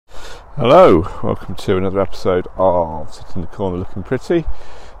Hello, welcome to another episode of Sitting in the Corner Looking Pretty.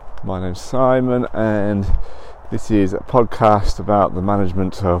 My name's Simon and this is a podcast about the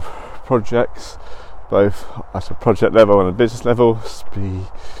management of projects, both at a project level and a business level,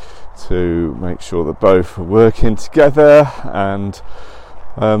 to make sure that both are working together and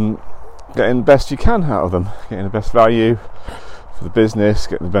getting the best you can out of them, getting the best value for the business,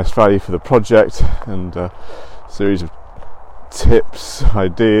 getting the best value for the project, and a series of tips,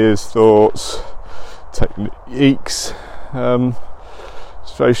 ideas, thoughts, techniques.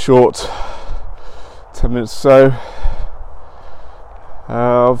 It's very short, 10 minutes or so,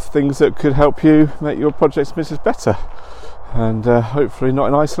 of things that could help you make your project's business better, and hopefully not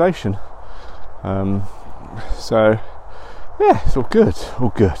in isolation. So yeah, it's all good,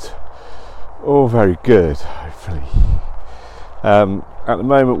 all very good, hopefully. At the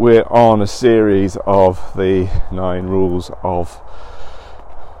moment we're on a series of the 9 rules of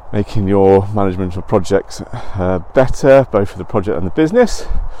making your management of projects better, both for the project and the business.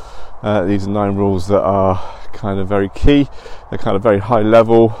 These are 9 rules that are kind of very key. They're kind of very high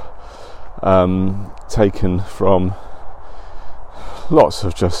level, taken from lots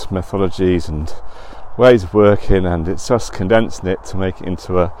of just methodologies and ways of working, and it's just condensing it to make it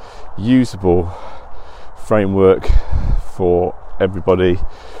into a usable framework for everybody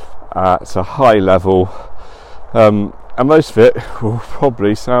at a high level, and most of it will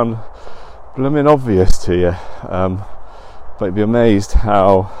probably sound blooming obvious to you, but you'd be amazed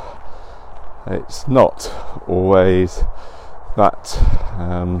how it's not always that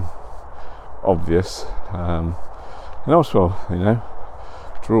obvious, and also,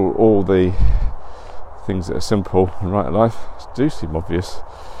 through all the things that are simple and right in life do seem obvious.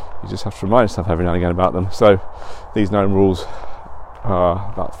 You just have to remind yourself every now and again about them. So these 9 rules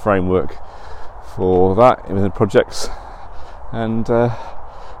are that framework for that within projects and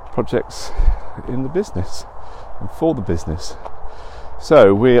projects in the business and for the business.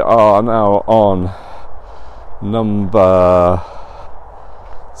 So we are now on number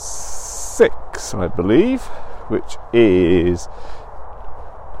 6, I believe, which is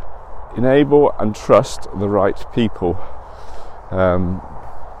enable and trust the right people.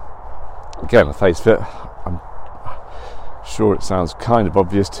 Again, on the face of it, I'm sure it sounds kind of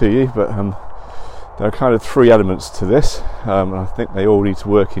obvious to you, but there are kind of 3 elements to this, and I think they all need to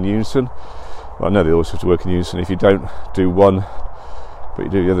work in unison. Well, I know they all have to work in unison. If you don't do one, but you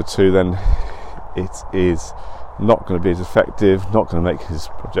do the other 2, then it is not going to be as effective, not going to make his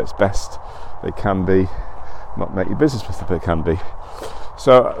projects best they can be, not make your business best they can be.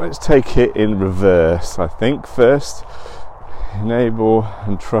 So let's take it in reverse, I think. First, enable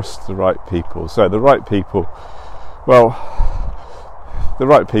and trust the right people. So the right people, the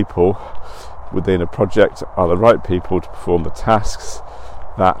right people within a project are the right people to perform the tasks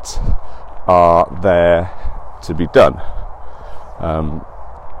that are there to be done.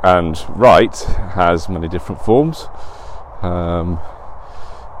 And right has many different forms.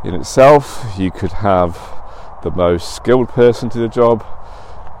 In itself, you could have the most skilled person do the job,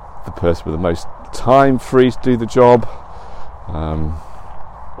 the person with the most time free to do the job,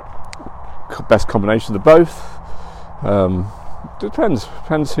 best combination of the both. Depends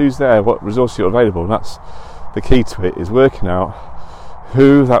who's there, what resources you're available, and that's the key to it, is working out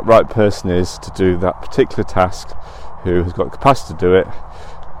who that right person is to do that particular task, who has got the capacity to do it,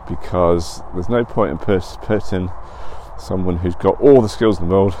 because there's no point in putting someone who's got all the skills in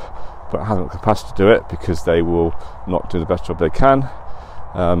the world but hasn't got the capacity to do it, because they will not do the best job they can,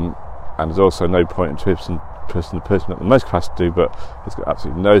 and there's also no point in the person at the most capacity to do, but has got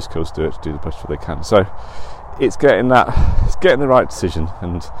absolutely no skills to do the best job they can. So it's getting the right decision,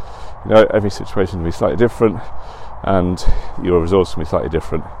 and every situation will be slightly different, and your resource will be slightly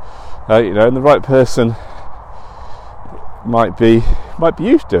different. And the right person might be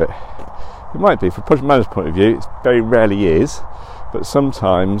used to it. It might be, from a project manager's point of view, it very rarely is, but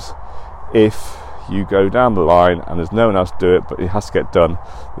sometimes if you go down the line and there's no one else to do it, but it has to get done,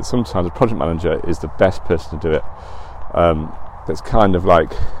 then sometimes a project manager is the best person to do it. That's kind of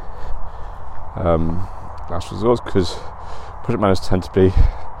like last resort, because project managers tend to be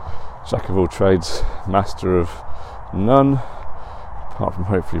jack of all trades, master of none, apart from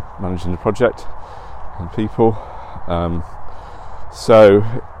hopefully managing the project and people. So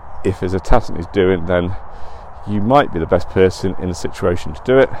if there's a task that he's doing, then you might be the best person in the situation to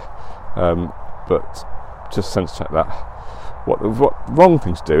do it, but just sense check that. What the wrong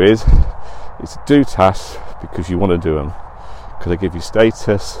thing to do is to do tasks because you want to do them, because they give you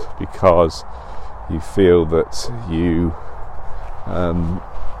status, because you feel that you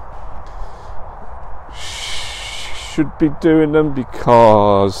should be doing them,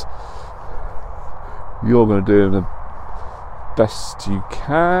 because you're going to do the best you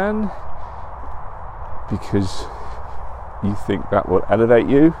can because you think that will elevate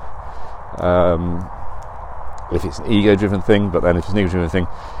you. If it's an ego-driven thing, but then if it's an ego-driven thing,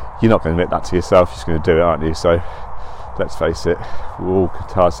 you're not going to admit that to yourself, you're just going to do it, aren't you? So let's face it, we all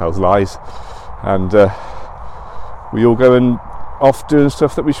tell ourselves lies, and we all go and off doing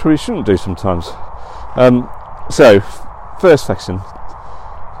stuff that we probably shouldn't do sometimes. So first section,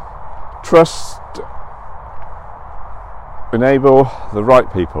 trust, enable the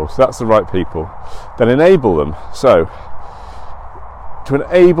right people. So that's the right people. Then enable them. So to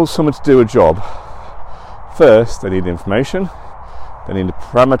enable someone to do a job, first they need information, they need the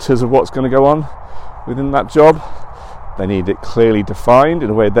parameters of what's going to go on within that job, they need it clearly defined in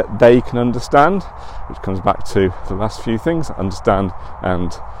a way that they can understand, which comes back to the last few things, understand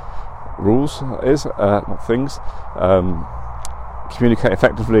and rules, that is, not things, communicate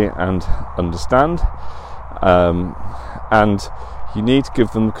effectively and understand, and you need to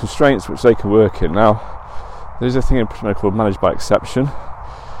give them constraints which they can work in. Now, there's a thing in Prismo called manage by exception,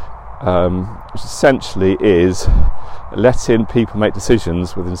 which essentially is letting people make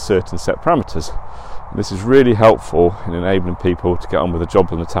decisions within certain set parameters. And this is really helpful in enabling people to get on with the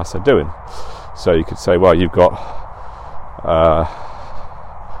job and the tasks they're doing. So you could say, well, you've got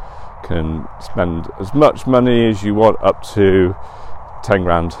can spend as much money as you want up to 10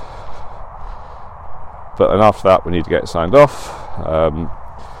 grand, but and after that we need to get it signed off.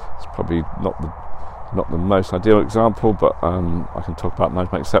 It's probably not the most ideal example, but I can talk about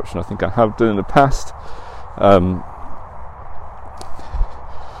management exception. I think I have done in the past.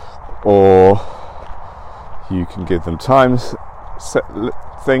 Or you can give them times, set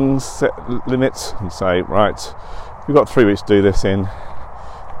limits, and say, right, we've got 3 weeks to do this in,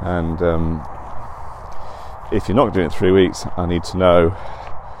 and if you're not doing it in 3 weeks, I need to know.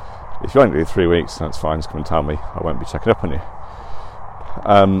 If you only do it 3 weeks, that's fine, just come and tell me, I won't be checking up on you.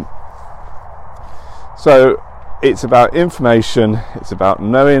 So it's about information, it's about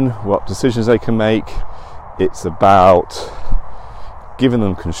knowing what decisions they can make, it's about giving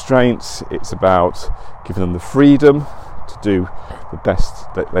them constraints, it's about giving them the freedom to do the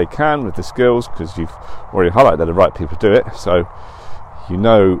best that they can with the skills, because you've already highlighted that the right people do it, so you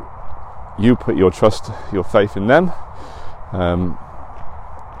know you put your trust, your faith in them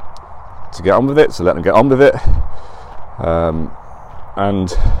to get on with it, so let them get on with it,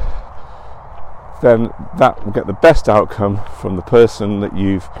 and then that will get the best outcome from the person that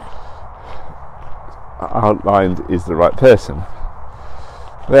you've outlined is the right person.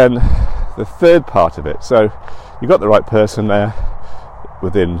 Then the third part of it, so you've got the right person there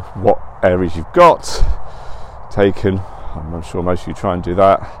within what areas you've got taken. I'm sure most of you try and do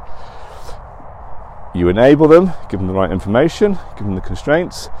that. You enable them, give them the right information, give them the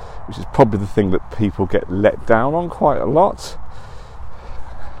constraints, which is probably the thing that people get let down on quite a lot,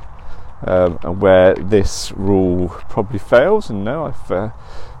 and where this rule probably fails, and no, I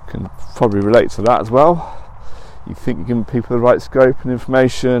can probably relate to that as well. You think you're giving people the right scope and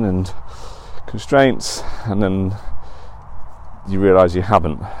information and constraints, and then you realise you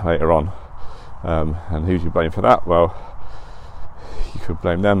haven't later on, and who do you blame for that? Well, you could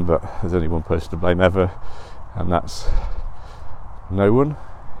blame them, but there's only one person to blame ever, and that's no one.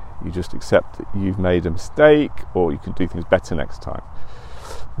 You just accept that you've made a mistake, or you can do things better next time.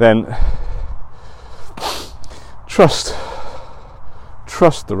 Then trust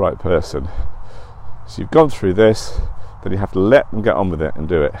the right person. So you've gone through this, then you have to let them get on with it and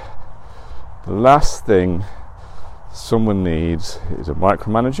do it. The last thing someone needs is a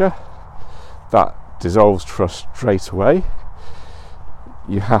micromanager. That dissolves trust straight away.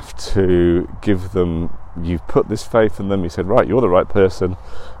 You have to give them, you've put this faith in them, you said, right, you're the right person,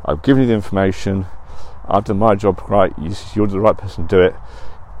 I've given you the information, I've done my job right, you're the right person to do it,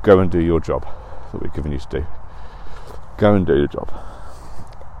 go and do your job that we've given you to do. Go and do your job.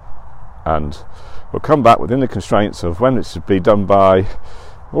 And we'll come back within the constraints of when it should be done by,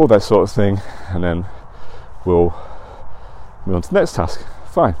 all that sort of thing, and then we'll move on to the next task.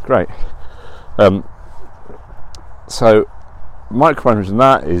 Fine, great. So micromanaging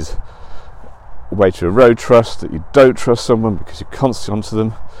that is a way to erode trust, that you don't trust someone because you're constantly onto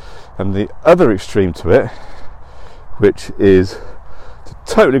them. And the other extreme to it, which is to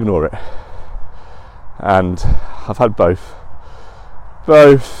totally ignore it. And I've had both.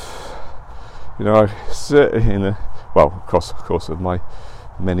 You know, certainly across the course of my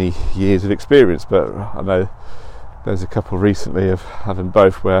many years of experience, but I know there's a couple recently of having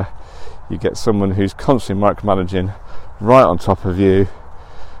both, where you get someone who's constantly micromanaging right on top of you,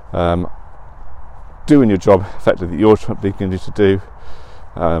 doing your job effectively that you're beginning to do,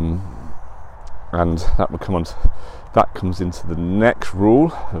 and that comes into the next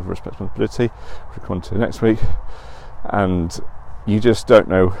rule of responsibility, which we'll come on to next week. And you just don't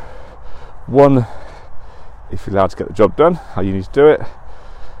know, one, if you're allowed to get the job done, how you need to do it,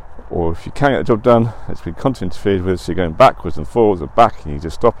 or if you can get the job done, it's been constantly interfered with, so you're going backwards and forwards and back, and you're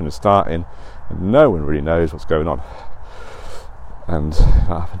just stopping and starting, and no one really knows what's going on. And that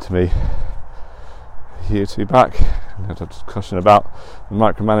happened to me a year or two back. I had a discussion about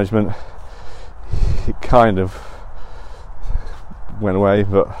micromanagement. It kind of went away,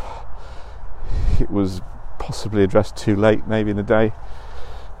 but it was possibly addressed too late, maybe in the day.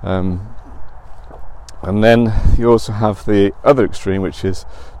 And then you also have the other extreme, which is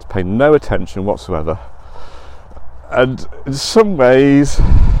to pay no attention whatsoever. And in some ways,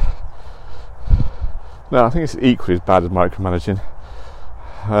 no, I think it's equally as bad as micromanaging,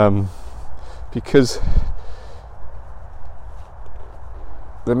 because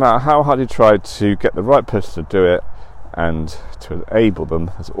no matter how hard you try to get the right person to do it and to enable them,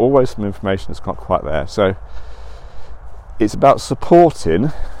 there's always some information that's not quite there. So it's about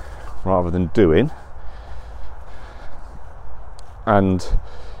supporting rather than doing, and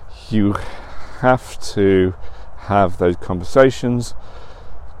you have to have those conversations,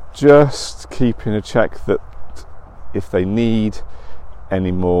 just keeping a check that if they need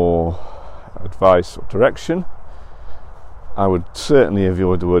any more advice or direction, I would certainly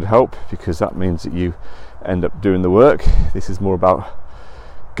avoid the word help, because that means that you end up doing the work. This is more about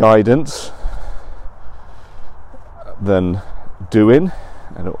guidance than doing,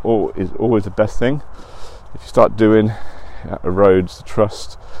 and it is always the best thing. If you start doing, it erodes the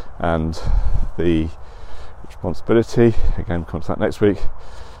trust and the responsibility. Again, come to that next week.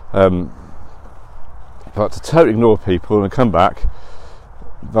 But to totally ignore people and come back,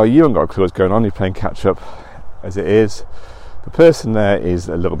 though you haven't got a clue what's going on, you're playing catch up as it is. The person there is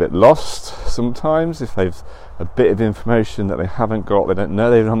a little bit lost sometimes if they've a bit of information that they haven't got, they don't know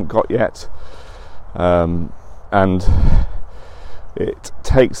they haven't got yet, and it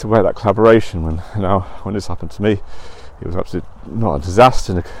takes away that collaboration. When this happened to me, it was absolutely not a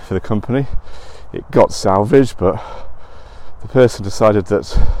disaster for the company. It got salvaged, but the person decided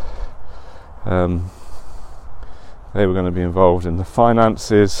that they were going to be involved in the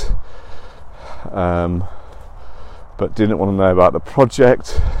finances, but didn't want to know about the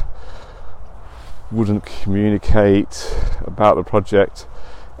project, wouldn't communicate about the project,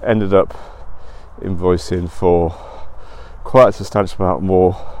 ended up invoicing for quite a substantial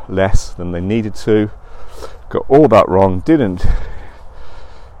amount less than they needed to, got all that wrong, didn't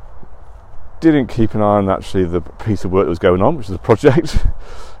keep an eye on actually the piece of work that was going on, which is the project,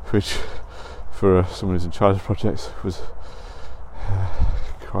 which for someone who's in charge of projects was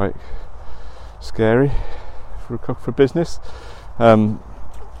quite scary for business, and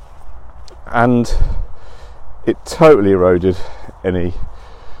it totally eroded any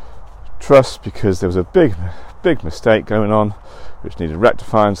trust, because there was a big mistake going on which needed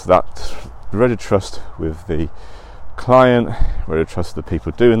rectifying. So that eroded trust with the client, eroded trust with the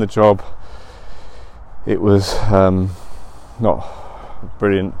people doing the job. It was not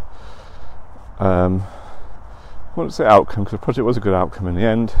brilliant. I wouldn't say outcome, because the project was a good outcome in the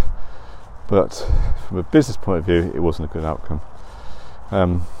end, but from a business point of view, it wasn't a good outcome.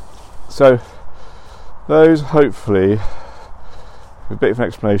 So those, hopefully, a bit of an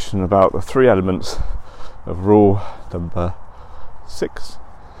explanation about the three elements of rule number 6.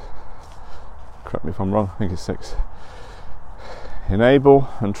 Correct me if I'm wrong, I think it's 6. Enable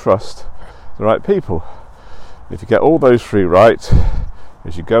and trust the right people. If you get all those 3 right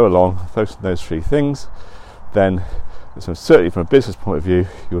as you go along, focus on those 3 things, then certainly from a business point of view,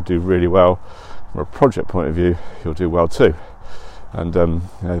 you'll do really well. From a project point of view, you'll do well too. And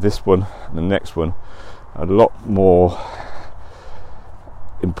this one and the next one are a lot more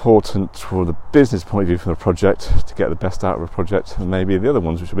important for the business point of view from the project, to get the best out of a project, and maybe the other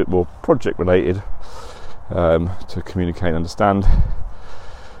ones which are a bit more project related, to communicate and understand.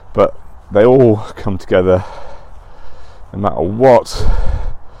 But they all come together, no matter what,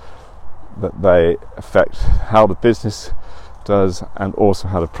 that they affect how the business does and also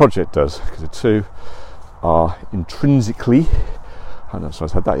how the project does, because the two are intrinsically, I don't know if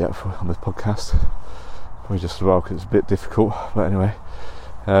I've had that yet on this podcast, probably just as well because it's a bit difficult, but anyway,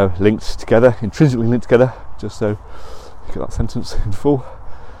 linked together, intrinsically linked together, just so you get that sentence in full.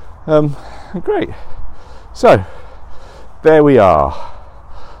 Great. So there we are.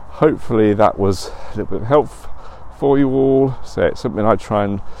 Hopefully that was a little bit of help for you all. So it's something I try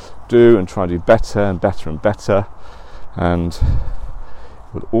and do better and better and better, and it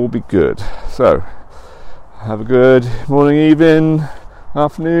will all be good. So have a good morning, evening,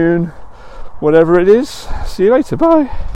 afternoon, whatever it is. See you later, bye.